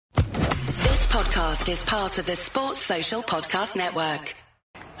podcast is part of the Sports Social Podcast Network.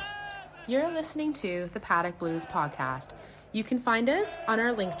 You're listening to the Paddock Blues podcast. You can find us on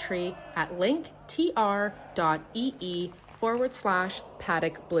our link tree at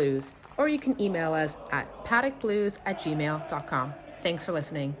linktr.ee/Paddock Blues, or you can email us at paddockblues@gmail.com. Thanks for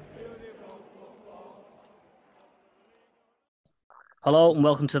listening. Hello and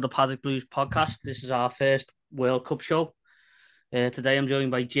welcome to the Paddock Blues podcast. This is our first World Cup show. Today I'm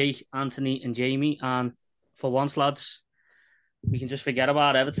joined by Jake, Anthony and Jamie, and for once, lads, we can just forget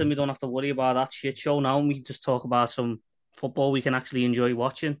about Everton. We don't have to worry about that shit show now. We can just talk about some football we can actually enjoy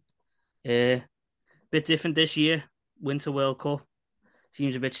watching. Bit different this year. Winter World Cup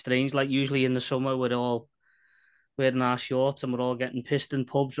seems a bit strange. Like usually in the summer we're all wearing our shorts and we're all getting pissed in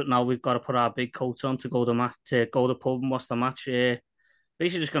pubs, but now we've got to put our big coats on to go to the pub and watch the match.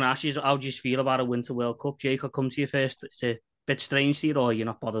 Basically, just going to ask you, how do you feel about a Winter World Cup? Jake, I'll come to you first. It's a bit strange to you, or you're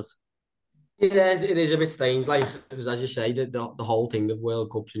not bothered? It is a bit strange, like, because as you say, the whole thing of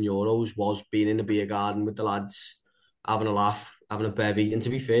World Cups and Euros was being in the beer garden with the lads, having a laugh, having a bevy. And to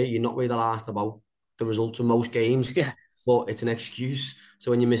be fair, you're not really asked about the results of most games, Yeah. but it's an excuse. So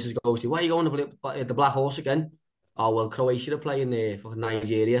when your missus goes to, why are you going to the Black Horse again? Oh, well, Croatia are playing there for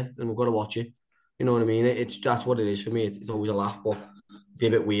Nigeria, and we've got to watch it. You know what I mean? That's what it is for me. It's always a laugh, but it'd be a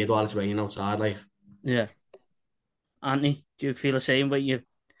bit weird while it's raining outside, like. Yeah. Anthony, do you feel the same way? You've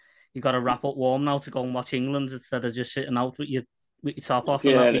got to wrap up warm now to go and watch England instead of just sitting out with your top off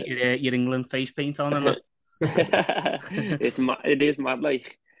and that, with your England face paint on and that? It is mad,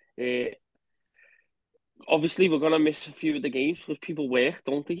 like. Obviously, we're going to miss a few of the games because people work,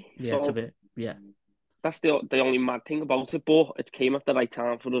 don't they? Yeah, so, it's a bit, yeah. That's the only mad thing about it, but it came at the right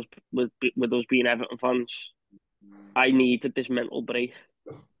time for us with us being Everton fans. I needed this mental break.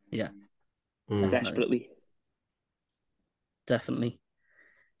 Yeah. Definitely.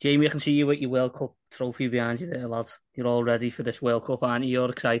 Jamie, I can see you with your World Cup trophy behind you there, lad. You're all ready for this World Cup, aren't you? You're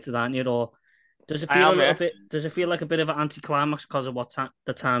excited, aren't you? Or does it feel Does it feel like a bit of an anticlimax because of what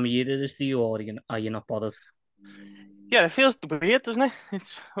the time of year it is to you, or are you not bothered? Yeah, it feels weird, doesn't it?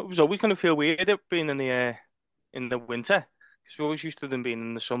 It was always going to feel weird being in the winter because we're always used to them being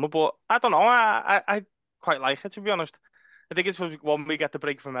in the summer. But I don't know. I quite like it, to be honest. I think it's one, we get the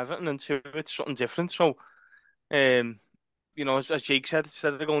break from Everton, and two, it's something different. So, you know, as Jake said,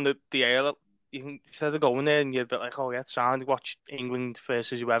 instead of going to the air, instead of going there and you're a bit like, oh yeah, it's sound, watch England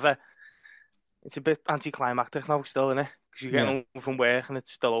versus whoever. It's a bit anticlimactic now, still, isn't it? Because you're getting home from work and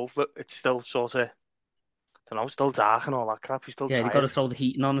it's still over. It's still sort of, I don't know, still dark and all that crap. You're still tired. You've got to throw the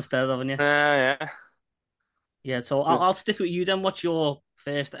heating on instead, haven't you? Yeah. Yeah, so I'll stick with you then. What's your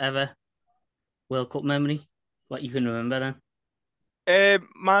first ever World Cup memory? What you can remember then?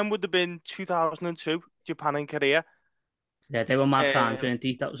 Mine would have been 2002, Japan and Korea. Yeah, they were mad times, weren't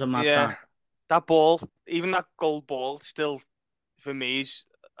they? That was a mad time. That ball, even that gold ball, still, for me, is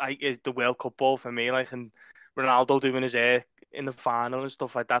the World Cup ball for me. Like, and Ronaldo doing his hair in the final and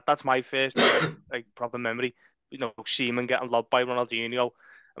stuff like that. That's my first like proper memory. You know, Seaman getting lobbed by Ronaldinho,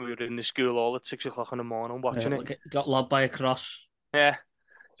 and we were in the school all at 6 o'clock in the morning watching it. Got lobbed by a cross. Yeah,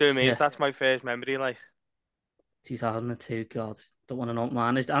 do you know what I mean? That's my first memory. Like 2002. God, don't want to know what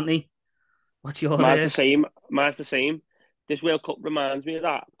mine is. Anthony, what's your? Mine's the same. This World Cup reminds me of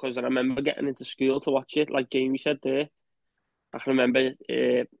that because I remember getting into school to watch it. Like Jamie said there, I can remember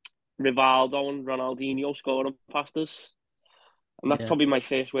Rivaldo and Ronaldinho scoring past us. And that's probably my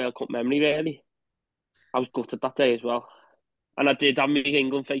first World Cup memory, really. I was gutted that day as well. And I did have my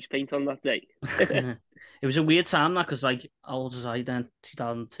England face paint on that day. It was a weird time, that, because, like, how old was I then?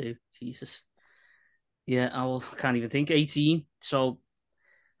 2002. Jesus. Yeah, I can't even think. 18. So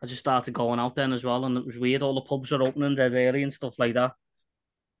I just started going out then as well, and it was weird. All the pubs were opening dead early and stuff like that.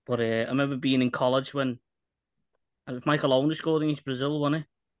 But I remember being in college when Michael Owen scored against Brazil, wasn't it?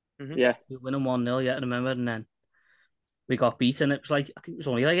 Mm-hmm. Yeah. We were winning 1-0, I remember. And then we got beaten. It was like, I think it was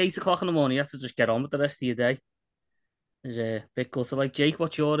only like 8 o'clock in the morning. You had to just get on with the rest of your day. It was a bit gutted. Like, Jake,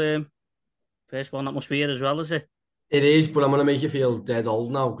 what's your first one? That must be it as well, is it? It is, but I'm going to make you feel dead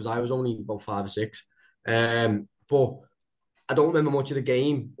old now because I was only about 5 or 6. But I don't remember much of the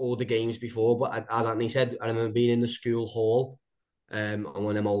game or the games before, but as Anthony said, I remember being in the school hall on one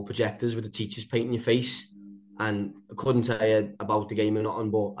of them old projectors with the teachers painting your face, and I couldn't tell you about the game or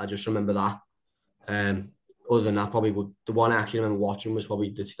nothing, but I just remember that. Other than that, probably the one I actually remember watching was probably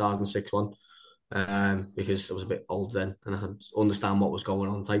the 2006 one, because I was a bit old then and I could understand what was going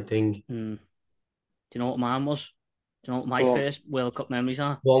on type thing. Do you know what mine was? Do you know what my first World Cup memories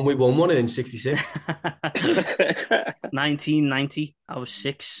are? We won one in 66. 1990. I was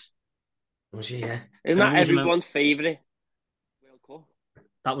 6. Was you? Yeah. Isn't that everyone's favourite World Cup?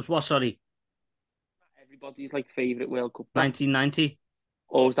 That was what? Sorry. Everybody's like favourite World Cup. 1990.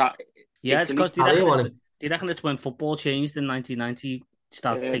 Or was that Yeah, it's Italy? because Italy won it. they reckon it's when football changed in 1990.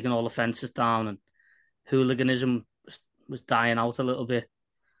 Started taking all the fences down and hooliganism was dying out a little bit.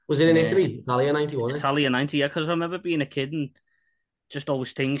 Was it in Italy? Italia 91. Italia 90, yeah, because I remember being a kid and just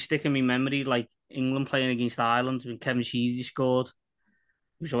always things stick in my memory, like England playing against Ireland when Kevin Sheedy scored.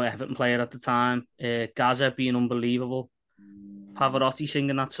 He was an Everton player at the time. Gaza being unbelievable. Pavarotti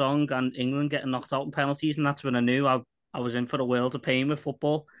singing that song and England getting knocked out in penalties, and that's when I knew I was in for a world of pain with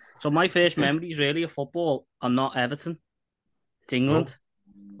football. So my first memories really of football are not Everton. It's England.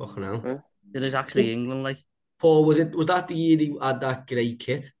 Fucking hell. It is actually England, like. Paul, was that the year he had that great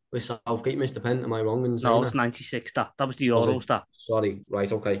kit with Southgate missed the pen? Am I wrong in saying No, that? it's 96. That was the Euros. That. Sorry,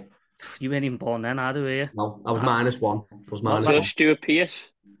 right, okay. You weren't even born then, either, were you? No, I was -1. I was Was -1. Stuart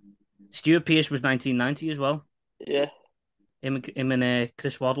Pearce? Stuart Pearce was 1990 as well. Yeah. Him and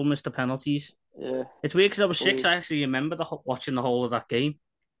Chris Waddle missed the penalties. Yeah. It's weird because I was 6. I actually remember watching the whole of that game.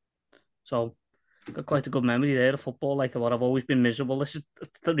 So, got quite a good memory there of football. Like, what I've always been miserable. That's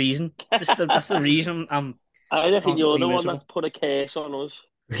the reason. That's the reason I'm. I reckon you're the one miserable. that put a curse on us.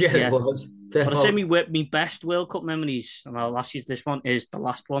 Yeah, Yeah. it was. But I say my best World Cup memories, and I'll ask you this one, is the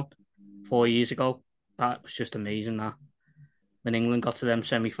last one 4 years ago. That was just amazing, that. When England got to them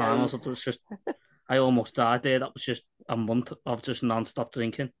semi-finals, it was just, I almost died there. That was just a month of just non-stop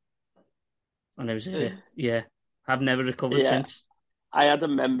drinking. And it was, yeah, I've never recovered since. I had a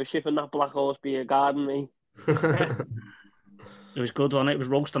membership in that Black Horse Beer Garden, mate. It was good, wasn't it? It was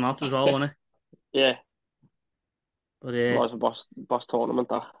roasting hot as well, wasn't it? Yeah. But It was a boss tournament,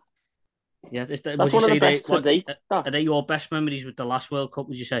 that. Yeah, that's one of the best to date. Are they your best memories with the last World Cup,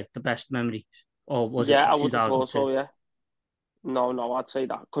 would you say? The best memories? Or was it 2002? Yeah, I would have thought so, yeah. No, I'd say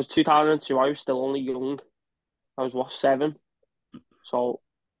that. Because 2002, I was still only young. I was, 7? So,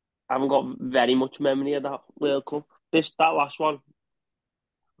 I haven't got very much memory of that World Cup. That last one,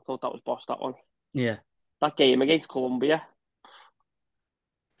 I thought that was boss, that one. Yeah. That game against Colombia,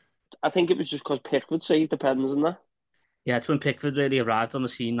 I think it was just because Pickford saved the pens in that. Yeah, it's when Pickford really arrived on the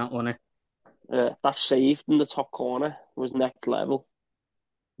scene, that one. That save in the top corner was next level.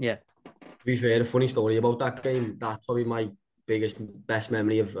 Yeah. To be fair, a funny story about that game, that's probably my best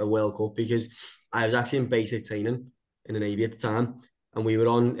memory of a World Cup, because I was actually in basic training in the Navy at the time, and we were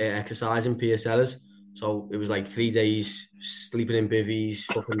on exercise in PSLs. So it was like 3 days sleeping in bivvies,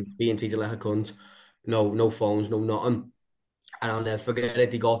 fucking being treated like a cunt. No phones, no nothing. And I'll never forget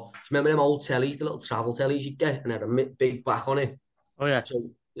it. Remember them old tellies, the little travel tellies you get, and had a big back on it. Oh yeah.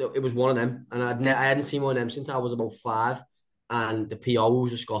 So it was one of them, and I hadn't seen one of them since I was about 5. And the PO, who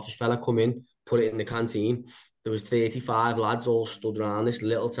was a Scottish fella, come in, put it in the canteen. There was 35 lads all stood around this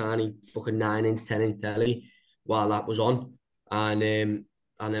little tiny fucking 9-inch, 10-inch telly while that was on. And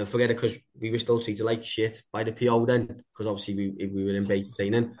I'll never forget it, because we were still treated like shit by the PO then, because obviously we were in basic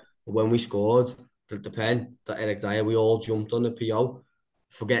training. But when we scored the pen, that Eric Dyer, we all jumped on the PO,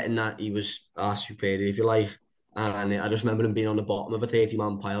 forgetting that he was our superior, if you like. And I just remember him being on the bottom of a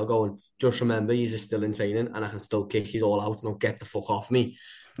 30-man pile going, just remember, he's still in training and I can still kick his all out and not get the fuck off me.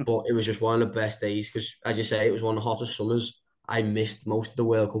 But it was just one of the best days, because, as you say, it was one of the hottest summers. I missed most of the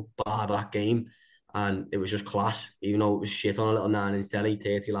World Cup bar that game, and it was just class. Even though it was shit on a little 9-inch telly,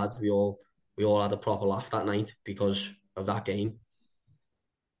 30 lads, we all had a proper laugh that night because of that game.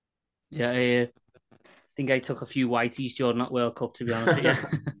 Yeah, I think I took a few whiteys during that World Cup, to be honest with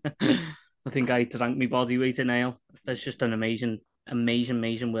you. I think I drank my body weight in ale. That's just an amazing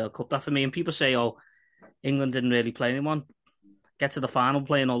World Cup. That for me. And people say, oh, England didn't really play anyone. Get to the final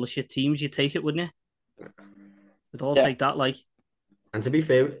playing all the shit teams, you'd take it, wouldn't you? We'd all take that, like. And to be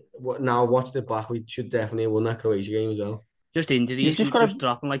fair, now watched it back, we should definitely have won that Croatia game as well. Just injuries, just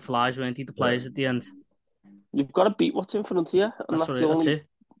dropping like flies, weren't he, the players at the end? You've got to beat what's in front of you, and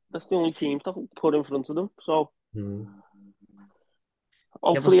that's the only team to put in front of them. So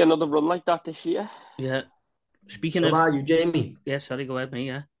hopefully another run like that this year. Yeah. Speaking of you, Jamie. Yeah, sorry, go ahead, me.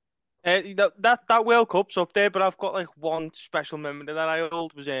 Yeah. That World Cup's up there, but I've got like one special memory that I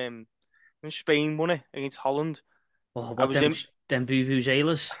hold was when Spain won it against Holland. Oh, I was them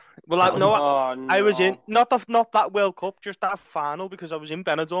vuvuzelas. Well, I was in not that World Cup, just that final, because I was in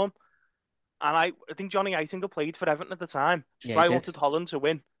Benidorm, and I think Johnny Eitinger played for Everton at the time. So I wanted Holland to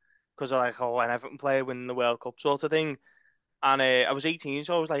win, because I an Everton player winning the World Cup sort of thing. And I was 18,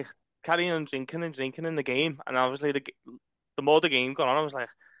 so I was like carrying on drinking in the game, and obviously the more the game got on, I was like,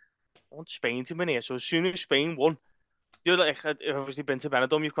 I want Spain to win here. So as soon as Spain won, you're like, I've obviously been to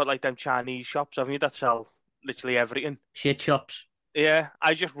Benidorm, you've got like them Chinese shops, haven't you, that sell literally everything. Shit shops. Yeah,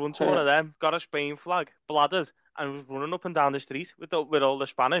 I just run to one of them, got a Spain flag, bladdered, and was running up and down the street with all the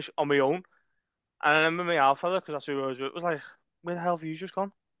Spanish on my own. And I remember my alpha because that's who I was with. Was like, where the hell have you just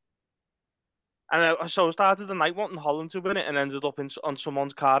gone? And so I started the night wanting Holland to win it, and ended up on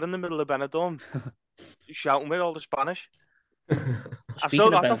someone's car in the middle of Benidorm, shouting with all the Spanish. I've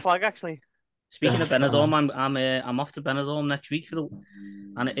still got the flag actually. Speaking of Benidorm, I'm off to Benidorm next week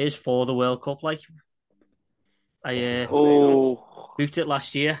and it is for the World Cup. Like I booked it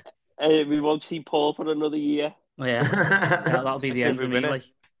last year. We won't see Paul for another year. Oh, yeah, that'll be the end for me. Like,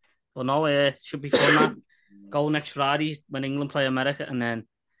 but no, it should be fun. That go next Friday when England play America, and then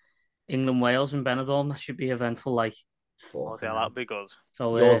England Wales and Benidorm. That should be eventful. Like, yeah, that'll be good.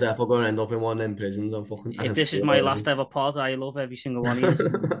 So you're definitely going to end up in one of them prisons. If this is my last ever pod, I love every single one of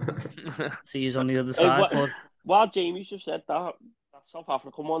you. See you on the other side. While Jamie's just said that South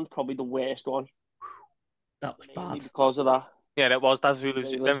African one's probably the worst one. That was bad because of that. Yeah, that was that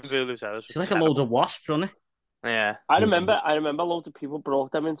Zulu's house. It's like a load of wasps, wasn't it? Yeah. I remember loads of people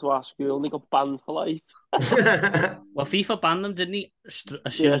brought them into our school and they got banned for life. Well, FIFA banned them, didn't he?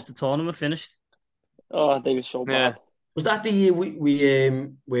 As soon as the tournament finished. Oh, they were so bad. Was that the year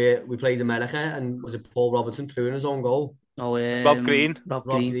we played America and was it Paul Robertson threw in his own goal? Oh, Rob Green. Rob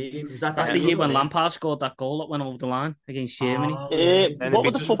Green. Was that's the year when Lampard scored that goal that went over the line against Germany. What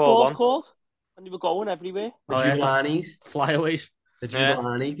were the footballs called? And they were going everywhere. The Juvelanis. Flyaways. The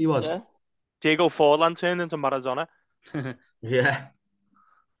Juvelanis, he was. Yeah. Diego Forlan turned into Maradona. Yeah.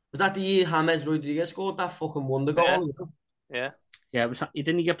 Was that the year James Rodriguez scored that fucking wonder goal? Yeah. Yeah, he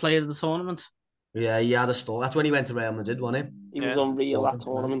didn't get player of the tournament. Yeah, he had a stall. That's when he went to Real Madrid, wasn't he? He was unreal that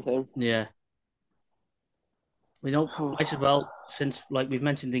tournament, him. Yeah. We know might as well, since like we've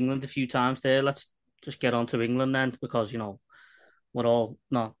mentioned England a few times there, let's just get on to England then, because, you know, we're all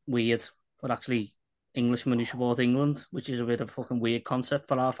not weird, but actually Englishmen who support England, which is a bit of a fucking weird concept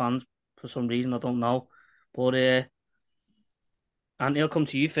for our fans for some reason, I don't know. But Andy, I'll come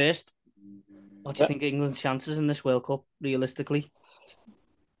to you first. What do you think of England's chances in this World Cup, realistically?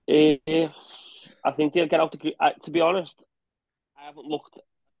 I think they'll get out the group. To be honest, I haven't looked as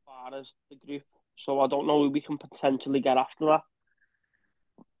far as the group, so I don't know who we can potentially get after that.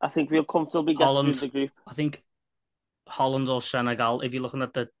 I think we'll comfortably get through the group. I think Holland or Senegal, if you're looking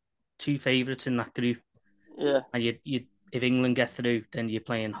at the two favourites in that group. Yeah. And you if England get through, then you're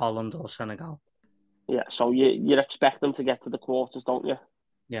playing Holland or Senegal. Yeah, so you expect them to get to the quarters, don't you?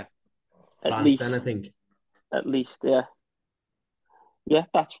 Yeah. At least, then, I think. At least, yeah. Yeah,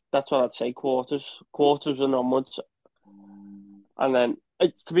 that's what I'd say. Quarters and onwards, and then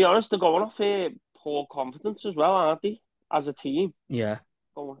to be honest, they're going off poor confidence as well, aren't they? As a team, yeah.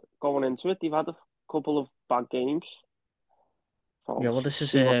 Going into it, they've had a couple of bad games. So yeah, well, this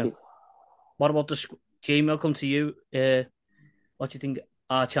is what about the Jamie? I'll come to you. What do you think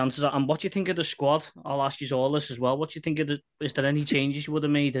our chances are, and what do you think of the squad? I'll ask you all this as well. What do you think of is there any changes you would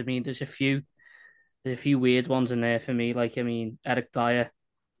have made? I mean, there's a few weird ones in there for me. Like, I mean, Eric Dyer.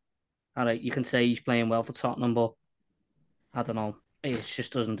 You can say he's playing well for Tottenham, but I don't know. It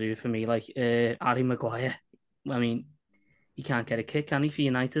just doesn't do it for me. Like, Harry Maguire. I mean, he can't get a kick, can he, for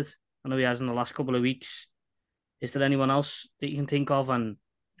United? I know he has in the last couple of weeks. Is there anyone else that you can think of? And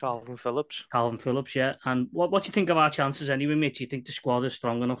Calvin Phillips, yeah. And what do you think of our chances anyway, mate? Do you think the squad is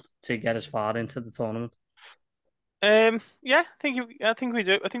strong enough to get us far into the tournament? Yeah, I think we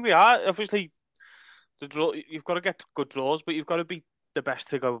do. I think we are. Obviously, the draw. You've got to get good draws, but you've got to be the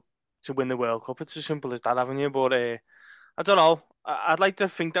best to go to win the World Cup. It's as simple as that, haven't you? But I don't know. I'd like to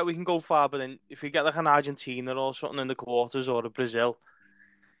think that we can go far, but then if we get like an Argentina or something in the quarters or a Brazil,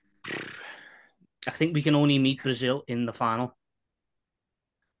 I think we can only meet Brazil in the final.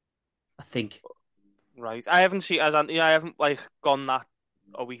 I think. Right. I haven't seen as Anthony. I haven't like gone that.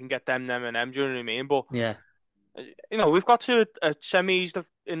 Or we can get them and them. Do you know what I mean? But yeah, you know, we've got to a semis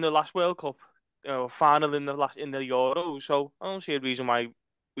in the last World Cup, a final in the Euros. So I don't see a reason why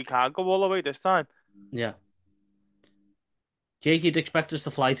we can't go all the way this time. Yeah. Jake, you'd expect us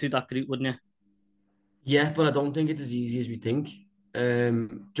to fly through that group, wouldn't you? Yeah, but I don't think it's as easy as we think.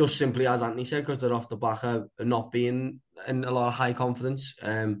 Just simply as Anthony said, because they're off the back of not being in a lot of high confidence.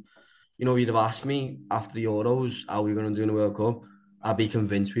 You know, you'd have asked me after the Euros how we're going to do in the World Cup. I'd be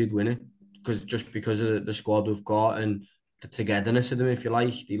convinced we'd win it because of the squad we've got and the togetherness of them, if you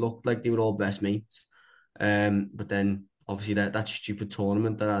like. They looked like they were all best mates. But then obviously that stupid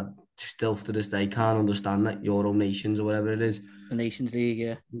tournament that I still to this day can't understand, that Euro Nations or whatever it is. The Nations League,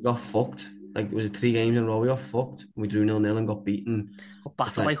 yeah. We got fucked. Like, it was 3 games in a row. We got fucked. We drew 0-0 and got beaten. Got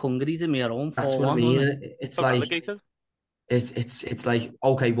battered by Hungary, didn't we? Our own 4-1. That's what I mean. It's like it's like,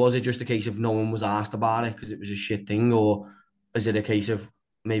 okay, was it just a case of no one was asked about it because it was a shit thing, or is it a case of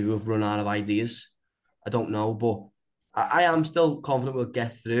maybe we've run out of ideas? I don't know, but I am still confident we'll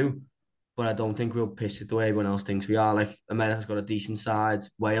get through. but I don't think we'll piss it the way everyone else thinks we are. Like, America's got a decent side.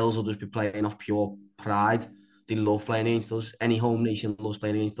 Wales will just be playing off pure pride. They love playing against us. Any home nation loves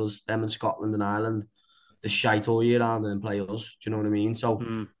playing against us. Them and Scotland and Ireland, the shite all year round and then play us. Do you know what I mean? So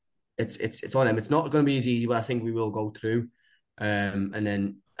Mm. it's on them. It's not going to be as easy, but I think we will go through. And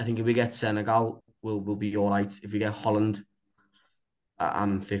then I think if we get Senegal, we'll be all right. If we get Holland,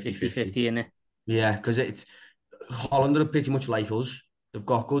 I'm 50-50. 50-50 in it. Yeah, because it's Holland are pretty much like us. They've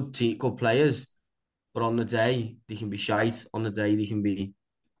got good players, but on the day they can be shite. On the day they can be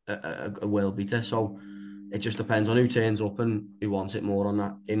a world beater. So it just depends on who turns up and who wants it more on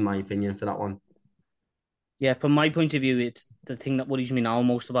that, in my opinion, for that one. Yeah, from my point of view, it's the thing that worries me now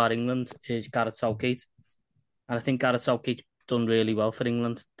most about England is Gareth Southgate. And I think Gareth Southgate's done really well for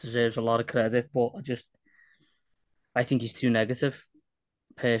England, deserves a lot of credit, but I think he's too negative,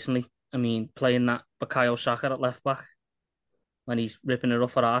 personally. I mean, playing that Bukayo Saka at left back when he's ripping it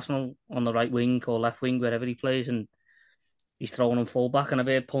up for Arsenal on the right wing or left wing, wherever he plays, and he's throwing him full back. And I've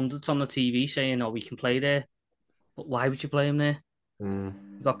heard pundits on the TV saying, "Oh, we can play there," but why would you play him there?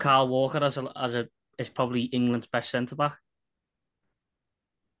 You've got Carl Walker as probably England's best centre back.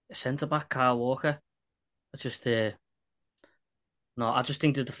 A centre back, Carl Walker. It's just no. I just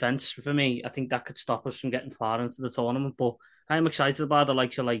think the defence for me. I think that could stop us from getting far into the tournament. But I'm excited about the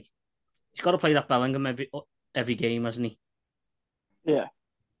likes of he's got to play that Bellingham every game, hasn't he? Yeah.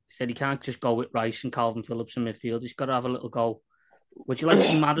 He said he can't just go with Rice and Calvin Phillips in midfield. He's got to have a little go. Would you like to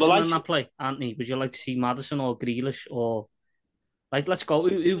see Maddison in that play, Anthony? Would you like to see Maddison or Grealish or let's go.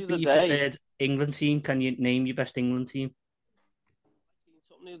 Who would be your preferred England team? Can you name your best England team?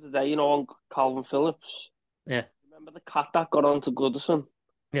 Something the other day, on Calvin Phillips. Yeah. Remember the cat that got on to Goodison?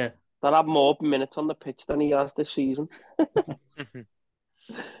 Yeah. That had more minutes on the pitch than he has this season.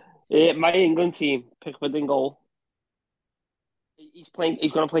 My England team, Pickford in goal. He's going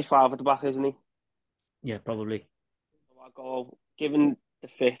to play 5 at the back, isn't he? Yeah, probably. So I go, given the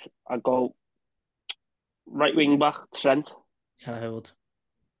fit, I go right wing back, Trent. Yeah, I would.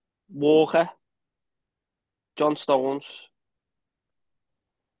 Walker, John Stones,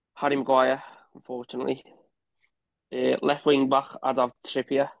 Harry Maguire, unfortunately. Left wing back, I'd have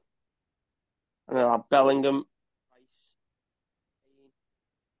Trippier. And then I'd have Bellingham.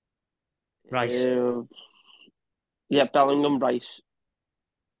 Rice. Yeah, Bellingham, Rice.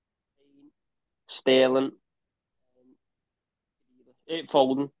 Sterling.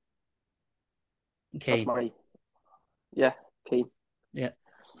 Foden. Kane. Yeah, Kane. Yeah,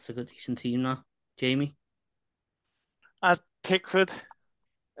 that's a good, decent team now. Jamie? At Pickford.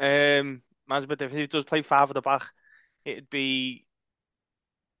 Man's a bit different. If he does play 5 at the back, it'd be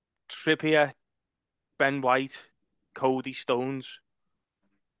Trippier, Ben White, Cody Stones,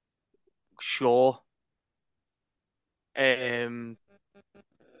 Shaw,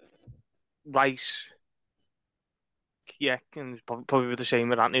 Rice. Yeah, and probably the same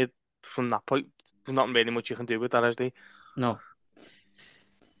with Anthony from that point. There's not really much you can do with that, is there? No.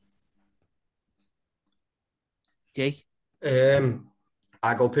 Jake?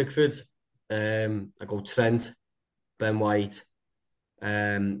 I go Pickford. I go Trent, Ben White,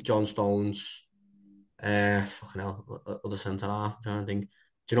 John Stones, fucking hell, other centre half. I'm trying to think.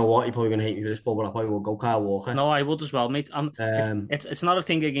 Do you know what? You're probably gonna hate me for this, but I probably will go Kyle Walker. No, I would as well, mate. It's not a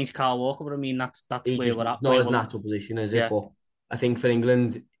thing against Kyle Walker, but I mean that's where we're at. It's not his natural position, is it? But I think for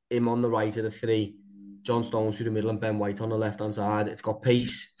England, him on the right of the 3, John Stones through the middle, and Ben White on the left hand side. It's got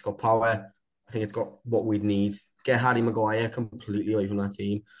pace, it's got power. I think it's got what we'd need. Get Harry Maguire completely away from that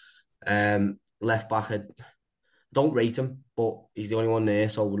team. Left back, I don't rate him, but he's the only one there.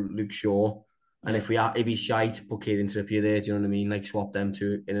 So Luke Shaw, and if he's shite, put Kieran Trippier there. Do you know what I mean? Like swap them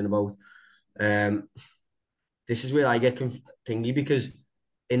two in and about. This is where I get thingy because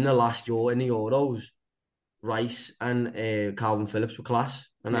in the last year in the Euros, Rice and Calvin Phillips were class,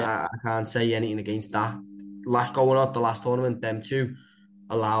 and I can't say anything against that. The last tournament, them two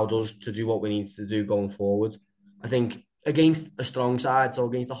allowed us to do what we need to do going forward. I think against a strong side, so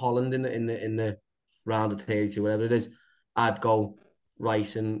against the Holland in the round of 32, whatever it is, I'd go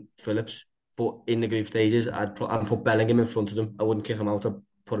Rice and Phillips. But in the group stages, I'd put Bellingham in front of them. I wouldn't kick him out. I'd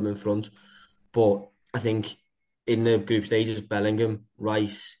put him in front. But I think in the group stages, Bellingham,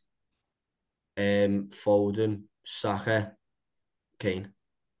 Rice, Foden, Saka, Kane.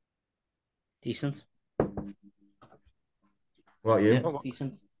 Decent. What about you? Yeah,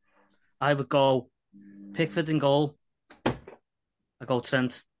 decent. I would go Pickford in goal. I go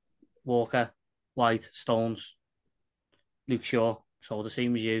Trent, Walker, White, Stones, Luke Shaw. So the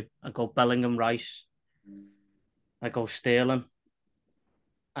same as you. I go Bellingham, Rice. I go Sterling.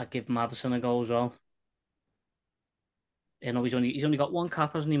 I give Maddison a go as well. You know, he's only got one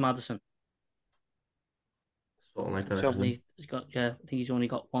cap, hasn't he, Maddison? Something like that, So- isn't it? He's got, yeah, I think he's only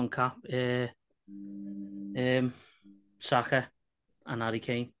got one cap. Saka and Harry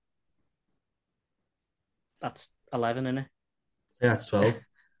Kane. That's 11, isn't it? Yeah, it's 12.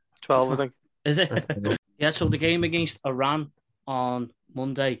 12, I think. Is it? That's 12. Yeah, so the game against Iran on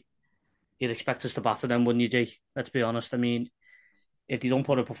Monday, you'd expect us to batter them, wouldn't you, Jake? Let's be honest. I mean, if they don't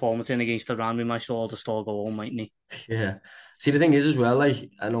put a performance in against Iran, we might all just all go home, mightn't we? Yeah. See, the thing is as well,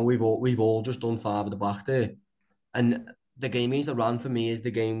 like, I know we've all just done five at the back there. And the game against Iran for me is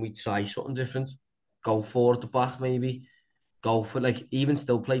the game we try something different. Go four at the back, maybe. Go for, like, even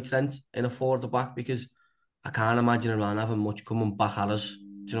still play Trent in a four at the back, because I can't imagine Iran having much coming back at us.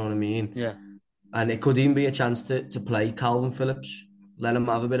 Do you know what I mean? Yeah. And it could even be a chance to play Calvin Phillips, let him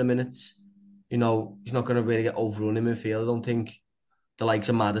have a bit of minutes. You know, he's not going to really get overrun in midfield. I don't think the likes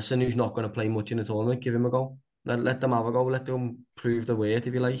of Maddison, who's not going to play much in the tournament, give him a go. Let them have a go. Let them prove their weight,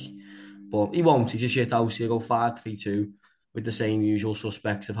 if you like. But he won't. He's a shit house. He'll go 5-3-2 with the same usual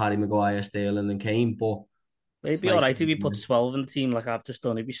suspects of Harry Maguire, Sterling and Kane. But It'd it's be nice all right to if he be- puts 12 in the team like I've just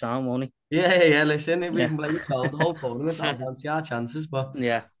done. He'd be sound, won't he? Yeah. Listen, if we Yeah. can play with 12 the whole tournament, I'll fancy our chances. But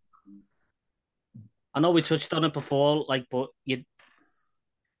Yeah. I know we touched on it before, like, but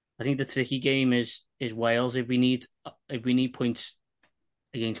I think the tricky game is Wales. If we need points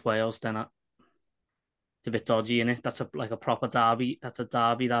against Wales, then it's a bit dodgy, innit? That's like a proper derby. That's a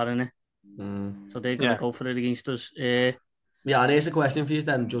derby, that, innit? So they're gonna Yeah. go for it against us. yeah, and here's a question for you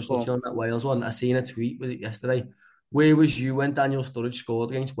then. Just Go on. touching on that Wales one, I seen a tweet, was it yesterday? Where was you when Daniel Sturridge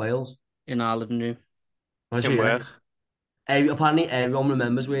scored against Wales? In our living room. Was In you? work. Apparently, everyone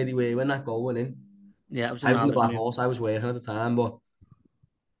remembers where they were when that goal went in. Yeah, it was I in was our in the living Black room. Horse. I was working at the time, but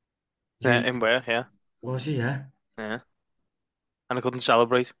Yeah, in work, yeah. was he? Yeah. Yeah. And I couldn't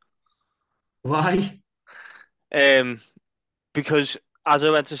celebrate. Why? Because as I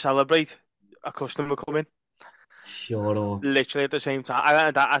went to celebrate, a customer come in. Sure. Literally at the same time.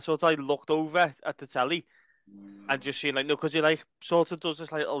 I sort of like looked over at the telly and just seen like, no, because he like sort of does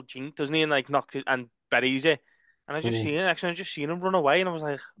this like little jink, doesn't he? And like knocks it and buries it. And I just Mm. seen it, actually, I just seen him run away, and I was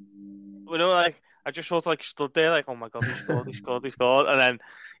like, you know, like I just sort of like stood there, like, oh my God, he scored. And then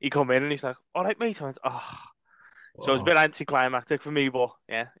he come in and he's like, all right, mate. I went, oh. So it was a bit anticlimactic for me, but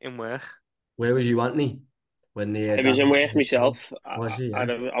yeah, in work. Where was you, Anthony? When the I was in work myself. Was he? I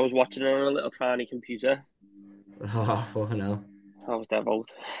Yeah. was watching it on a little tiny computer. Oh, fucking hell. I was dead out.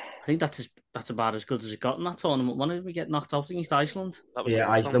 I think that's about as good as it got in that tournament. When did we get knocked out against Iceland? That was Yeah,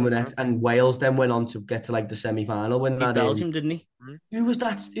 the Iceland were one, next, and Wales then went on to get to like the semi-final. When Beat that Belgium, didn't he? who was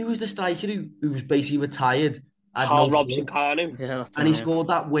that? Who was the striker who was basically retired? Had Carl no Robson club, Carnu. Yeah, that's and he it. scored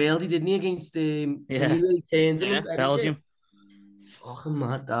that worldie, didn't he, against Yeah. he turns him Yeah, and buries it. Belgium. Fucking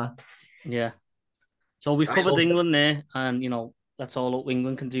mad, that. Yeah. So we've I covered love it. England there, and you know that's all up.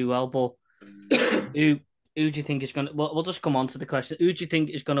 England can do well, but who do you think is going to? We'll just come on to the question. Who do you think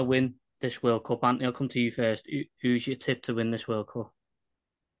is going to win this World Cup? Anthony, I'll come to you first. Who's your tip to win this World Cup?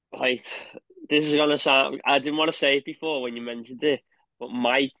 Right. This is gonna sound. I didn't want to say it before when you mentioned it, but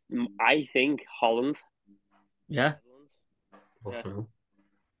I think Holland. Yeah. Fucking hell.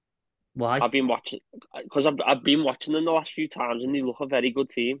 Why? I've been watching because I've been watching them the last few times, and they look a very good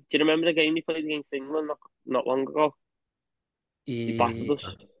team. Do you remember the game they played against England not long ago? They battered us.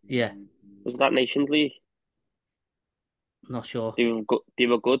 Yeah. Was that Nations League? Not sure. They were good. They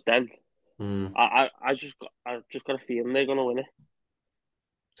were good then. Mm. I just got a feeling they're gonna win it.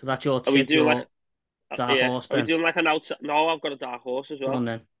 So that's your Are we tip. doing Your like dark yeah? horse Are we then. doing like an outside? No, I've got a dark horse as Go well. on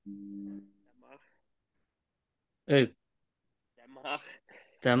then. Who? Denmark.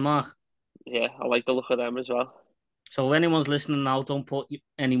 Denmark. Yeah, I like the look of them as well. So if anyone's listening now, don't put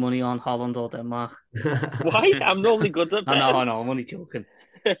any money on Holland or Denmark. Why? I'm normally good at I know, betting. I'm only joking.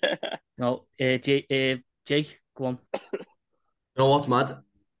 No, Jake, go on. You know what's mad?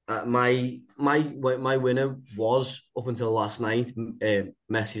 My winner was up until last night,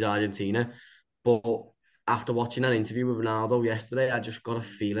 Messi's Argentina. But after watching that interview with Ronaldo yesterday, I just got a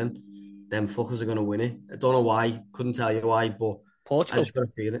feeling them fuckers are gonna win it. I don't know why, couldn't tell you why, but I Portugal. just got a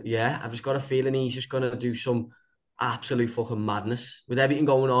feeling. Yeah, I've just got a feeling he's just gonna do some absolute fucking madness with everything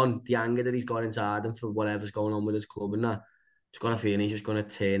going on, the anger that he's got inside him for whatever's going on with his club and that. Just got a feeling he's just gonna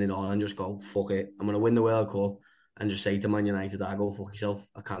turn it on and just go, fuck it, I'm gonna win the World Cup. And just say to Man United, I go fuck yourself.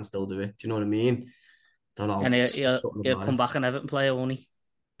 I can't still do it. Do you know what I mean? Don't know. And he'll Something come back an Everton player, won't he?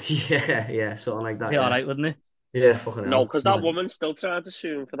 Yeah, something like that. Be Yeah, all right, wouldn't he? yeah, fucking hell. No, because that Mad. woman's still trying to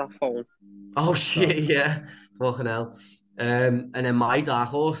sue him for that phone. Oh shit, yeah, fucking hell. And then my dark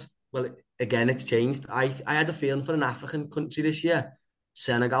horse. Well, again, it's changed. I had a feeling for an African country this year,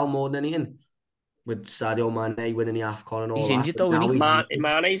 Senegal more than anything, with Sadio Mane winning the AFCON and all He's that. injured But though, isn't now he? he's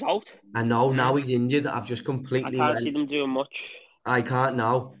injured. Mane's out. I know, Yeah. now he's injured. I've just I completely can't see went, them doing much. I can't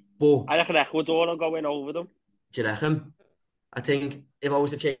now. But, I reckon Ecuador will go in over them. do you reckon? I think if I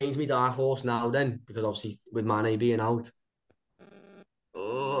was to change my dark horse now then, because obviously with Mane being out,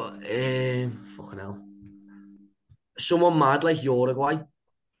 fucking hell. Someone mad like Uruguay.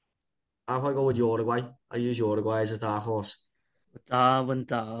 I'll probably go with Uruguay. I use Uruguay as a dark horse. Darwin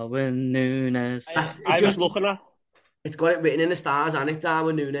Nunes. It I was just looking at. it's got it written in the stars, and it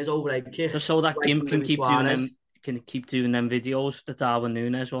Darwin Nunes overhead kick. Just so that Right Gimp from can Luis keep doing Suarez. them, videos, the Darwin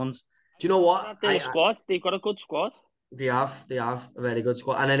Nunes ones. Do you know what? Their squad. They've got a good squad. They have a very good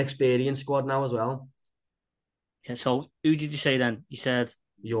squad and an experienced squad now as well. Yeah. So who did you say then? You said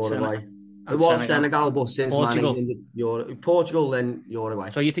Uruguay. It was Senegal, but since Portugal. Mane's in Portugal, then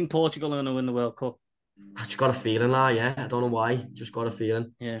Uruguay. So you think Portugal are going to win the World Cup? I just got a feeling now, yeah. I don't know why. Just got a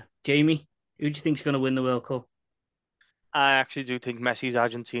feeling. Yeah. Jamie, who do you think's going to win the World Cup? I actually do think Messi's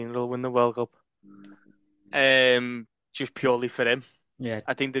Argentina will win the World Cup. Just purely for him. Yeah.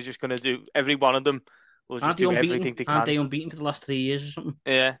 I think they're just going to do, every one of them will just do everything they can. Aren't they unbeaten for the last 3 years or something?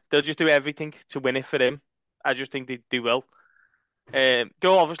 Yeah, they'll just do everything to win it for him. I just think they will.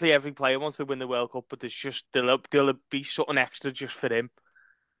 Go obviously every player wants to win the World Cup, but there's just there'll be something extra just for him.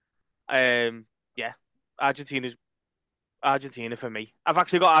 Yeah, Argentina for me. I've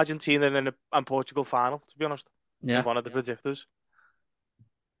actually got Argentina and Portugal final, to be honest. Yeah, one of the predictors.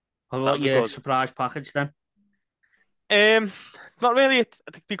 How about your surprise package then? Not really.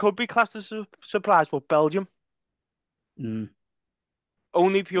 I think they could be classed as a surprise, but Belgium.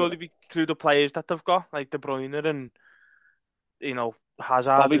 Only purely through the players that they've got, like De Bruyne and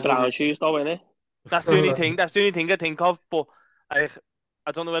Hazard. Bobby Brown shoes though, innit? That's the only thing. That's the only thing I think of. But I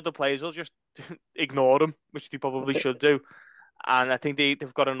don't know whether the players will just ignore them, which they probably should do. And I think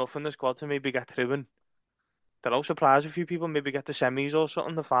they've got enough in the squad to maybe get through and they'll also surprise a few people, maybe get the semis or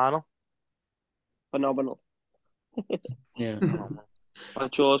something, the final. Phenomenal. Yeah.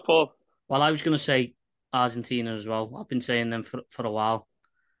 What's yours, Paul? Well, I was going to say Argentina as well. I've been saying them for a while.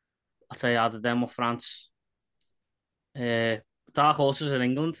 I'd say either them or France. Dark horses in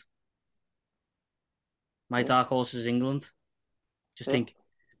England. My dark horse is England. Think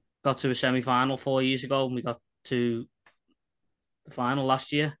got to a semi-final 4 years ago and we got to the final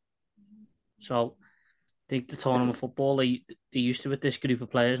last year. So I think the tournament football, they're used to with this group of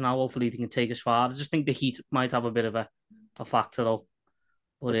players now. Hopefully they can take us far. I just think the heat might have a bit of a factor though.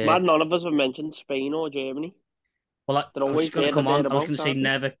 But it's mad none of us have mentioned Spain or Germany. Well, I was going to come on. I was going to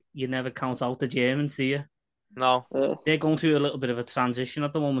say you never count out the Germans, do you? No. They're going through a little bit of a transition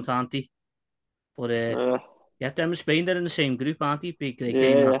at the moment, aren't they? But yeah, them and Spain, they're in the same group, aren't they? Big great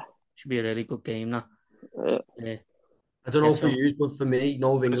game. Yeah. Should be a really good game now. I don't know for you, but for me, if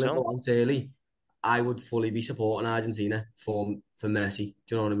England go out early, I would fully be supporting Argentina for Messi.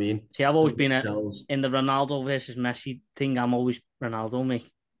 Do you know what I mean? See, I've always been in the Ronaldo versus Messi thing. I'm always Ronaldo,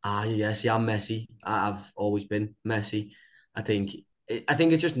 me. Yes, I'm Messi. I've always been Messi. I think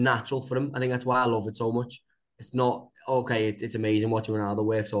it's just natural for him. I think that's why I love it so much. It's not okay. It's amazing watching Ronaldo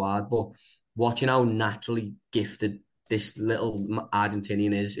work so hard, but watching how naturally gifted this little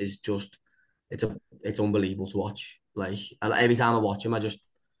Argentinian is just it's unbelievable to watch. Like every time I watch him,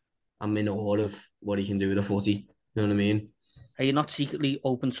 I'm in awe of what he can do with a footy. You know what I mean? Are you not secretly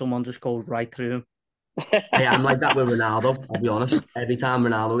hoping someone just goes right through him? Hey, I'm like that with Ronaldo, I'll be honest. Every time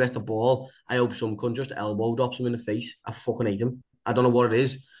Ronaldo gets the ball, I hope some cunt just elbow drops him in the face. I fucking hate him. I don't know what it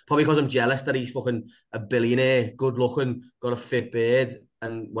is. Probably because I'm jealous that he's fucking a billionaire, good looking, got a fit beard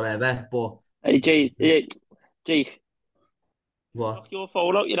and whatever. But hey, Jake. What? Knock your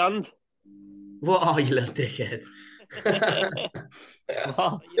phone out your hand. What? Oh, you little dickhead.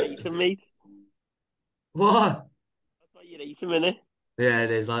 What? You're eating, mate. What? That's what you're eating, innit? Yeah,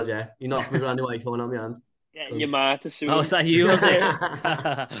 it is, lads, yeah. You knocked me around your iPhone on my hand. Getting your martyr soon. Oh, is that you? Was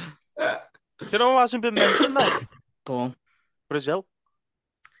it? Do you know what hasn't been mentioned though? Go on. Brazil.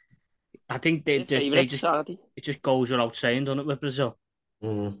 I think they just it just goes without saying, doesn't it, with Brazil?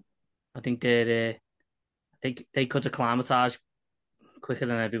 I think they could acclimatise quicker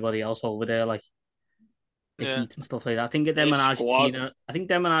than everybody else over there, like the heat and stuff like that. I think them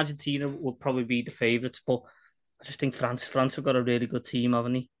and Argentina would probably be the favourites, but I just think France have got a really good team,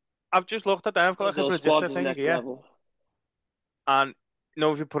 haven't they? I've just looked at them. I've got like a predictor thing here. Level. And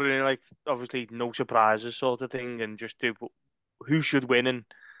if you put it in like obviously no surprises sort of thing and just do who should win, and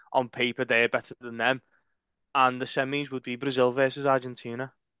on paper they're better than them. And the semis would be Brazil versus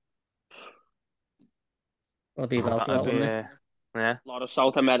Argentina. That'd be about that, wouldn't it? Yeah. A lot of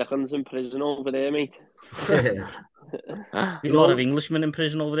South Americans in prison over there, mate. A lot of Englishmen in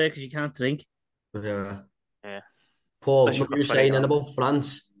prison over there because you can't drink. Yeah. Yeah. Paul, Unless you've what you got were saying then 29. about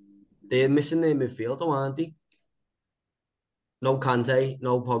France, they're missing their midfield, though, aren't they? No Kante,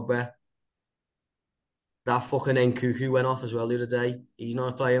 no Pogba. That fucking Nkunku went off as well the other day. He's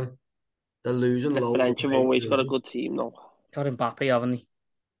not playing. They're losing loads of French have players to always got a injury. good team now. Got Mbappe, haven't he?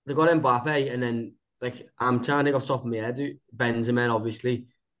 They got Mbappe, and then like I'm trying to go off the top of my head. Benzema, obviously.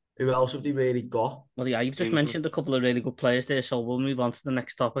 Who else have they really got? Well, yeah, you've just Griezmann. mentioned a couple of really good players there, so we'll move on to the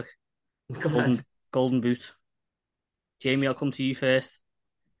next topic. Go ahead. Golden Boot. Jamie, I'll come to you first.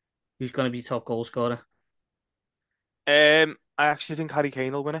 Who's going to be top goal scorer? I actually think Harry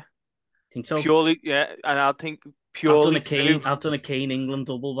Kane will win it. Think so? Purely, yeah, and I think I've purely done a Kane England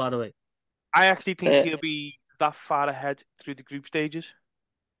double, by the way. I actually think Uh, he'll be that far ahead through the group stages.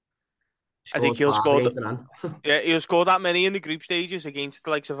 I Scored think he'll 5 score. against Iran. Yeah, he'll score that many in the group stages against the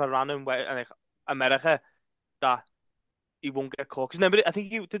likes of Iran and like, America that he won't get caught. Because remember, I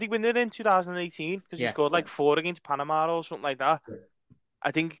think did he win it in 2018? Because he Yeah. scored like 4 against Panama or something like that. Yeah.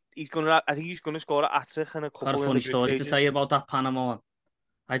 I think he's gonna score a hat-trick in a Got a couple of funny the group story to stages. tell you about that Panama one.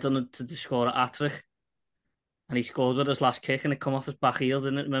 I done it to score a hat-trick, and he scored with his last kick, and it come off his back heel,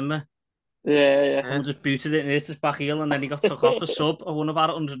 didn't it? Remember? yeah. Someone just booted it and hit his back heel, and then he got took off a sub. I won about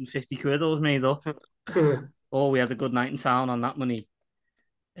 150 quid. I was made up. Oh, we had a good night in town on that money.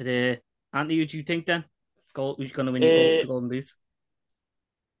 Anthony, who do you think then? Who's going to win the Golden Boot?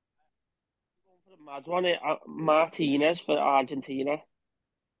 Mad one, Martinez for Argentina.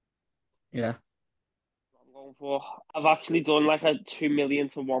 Yeah. I'm going for. I've actually done like a 2 million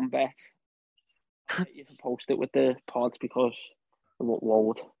to 1 bet. I'll get you to post it with the pods because I won't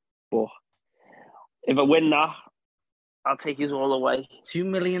load. But if I win that, I'll take his all away. 2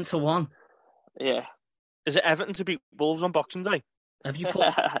 million to 1. Yeah. Is it Everton to beat Wolves on Boxing Day? Have you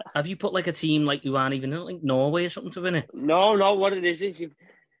put like a team like you aren't even in, like Norway or something to win it? No. What it is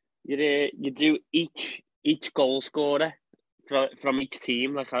you do each goal scorer from each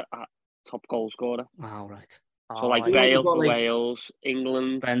team, like a top goal scorer. Wow, right. So like You've got, like, Wales,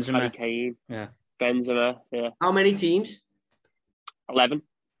 England, Benzema. Harry Kane, Yeah. Benzema, yeah. How many teams? 11.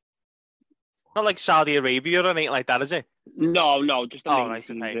 Not like Saudi Arabia or anything like that, is it? No, just the main right,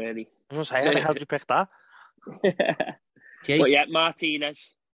 teams, okay. really. I was gonna say, how the hell did you pick that? Jake, But yeah, Martinez.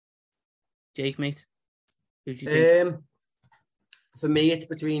 Jake, mate. Who do you think? For me, it's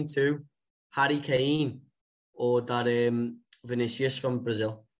between two: Harry Kane or that Vinicius from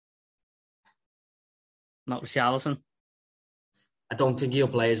Brazil. Not Richarlison. I don't think he'll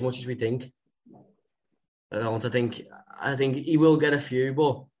play as much as we think. I think he will get a few,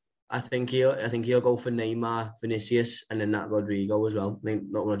 but I think he'll go for Neymar, Vinicius, and then that Rodrigo as well. I think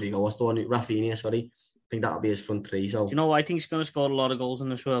not Rodrigo. What's the one? Rafinha. Sorry. I think that'll be his front three. So Do you know who I think he's going to score a lot of goals in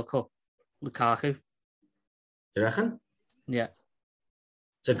this World Cup? Lukaku. do you reckon? Yeah.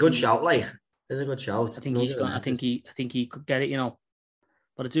 It's a good shout. Like, it's a good shout. I think he could get it, you know.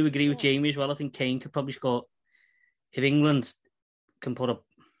 But I do agree with Jamie as well. I think Kane could probably score. If England can put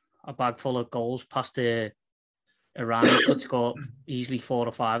a bag full of goals past Iran, he could score easily 4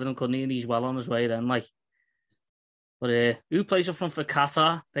 or 5 of them, couldn't he? And he's well on his way then. Like, but who plays up front for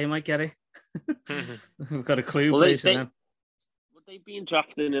Qatar? They might get it. We've got a clue. Well, plays for them. They've been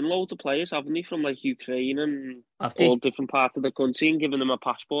drafting in loads of players, haven't they, from like Ukraine and Have all they? different parts of the country, and giving them a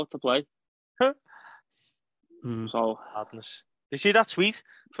passport to play. So Madness. Did you see that tweet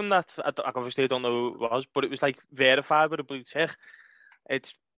from that? I obviously don't know who it was, but it was like verified with a blue tick.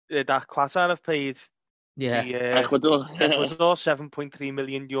 It's that Qatar have paid Yeah. Ecuador. Ecuador €7.3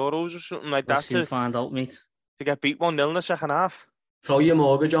 million or something like We'll that soon to find out, mate. get beat 1-0 in the second half. Throw your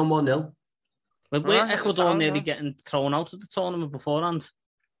mortgage on 1-0. But were Right, Ecuador sounds nearly right. getting thrown out of the tournament beforehand?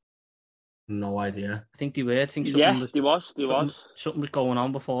 No idea. I think they were. I think something Yeah, was, there was. something was going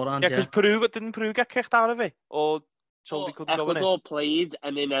on beforehand. Yeah, Yeah. because didn't Peru get kicked out of it? Or told they couldn't go in it? Ecuador played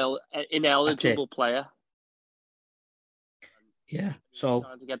an ineligible player. Yeah. So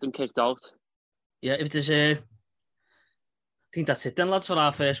Trying to get them kicked out. yeah, if there's I think that's it then, lads, for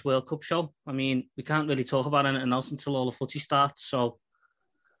our first World Cup show. I mean, we can't really talk about anything else until all the footy starts. So,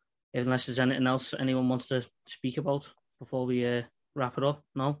 unless there's anything else anyone wants to speak about before we wrap it up,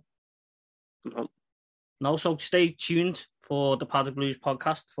 no. So stay tuned for the Paddock Blues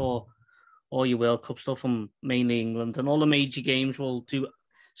podcast for all your World Cup stuff from mainly England and all the major games. We'll do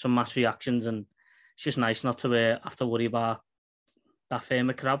some match reactions, and it's just nice not to have to worry about that firm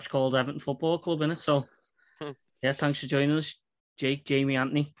of crabs called Everton Football Club, innit? So, yeah, thanks for joining us, Jake, Jamie,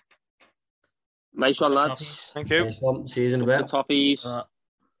 Anthony. Nice one, lads. Thank you. Nice one. See you in a The bit. toffees.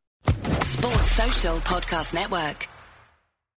 Sports Social Podcast Network.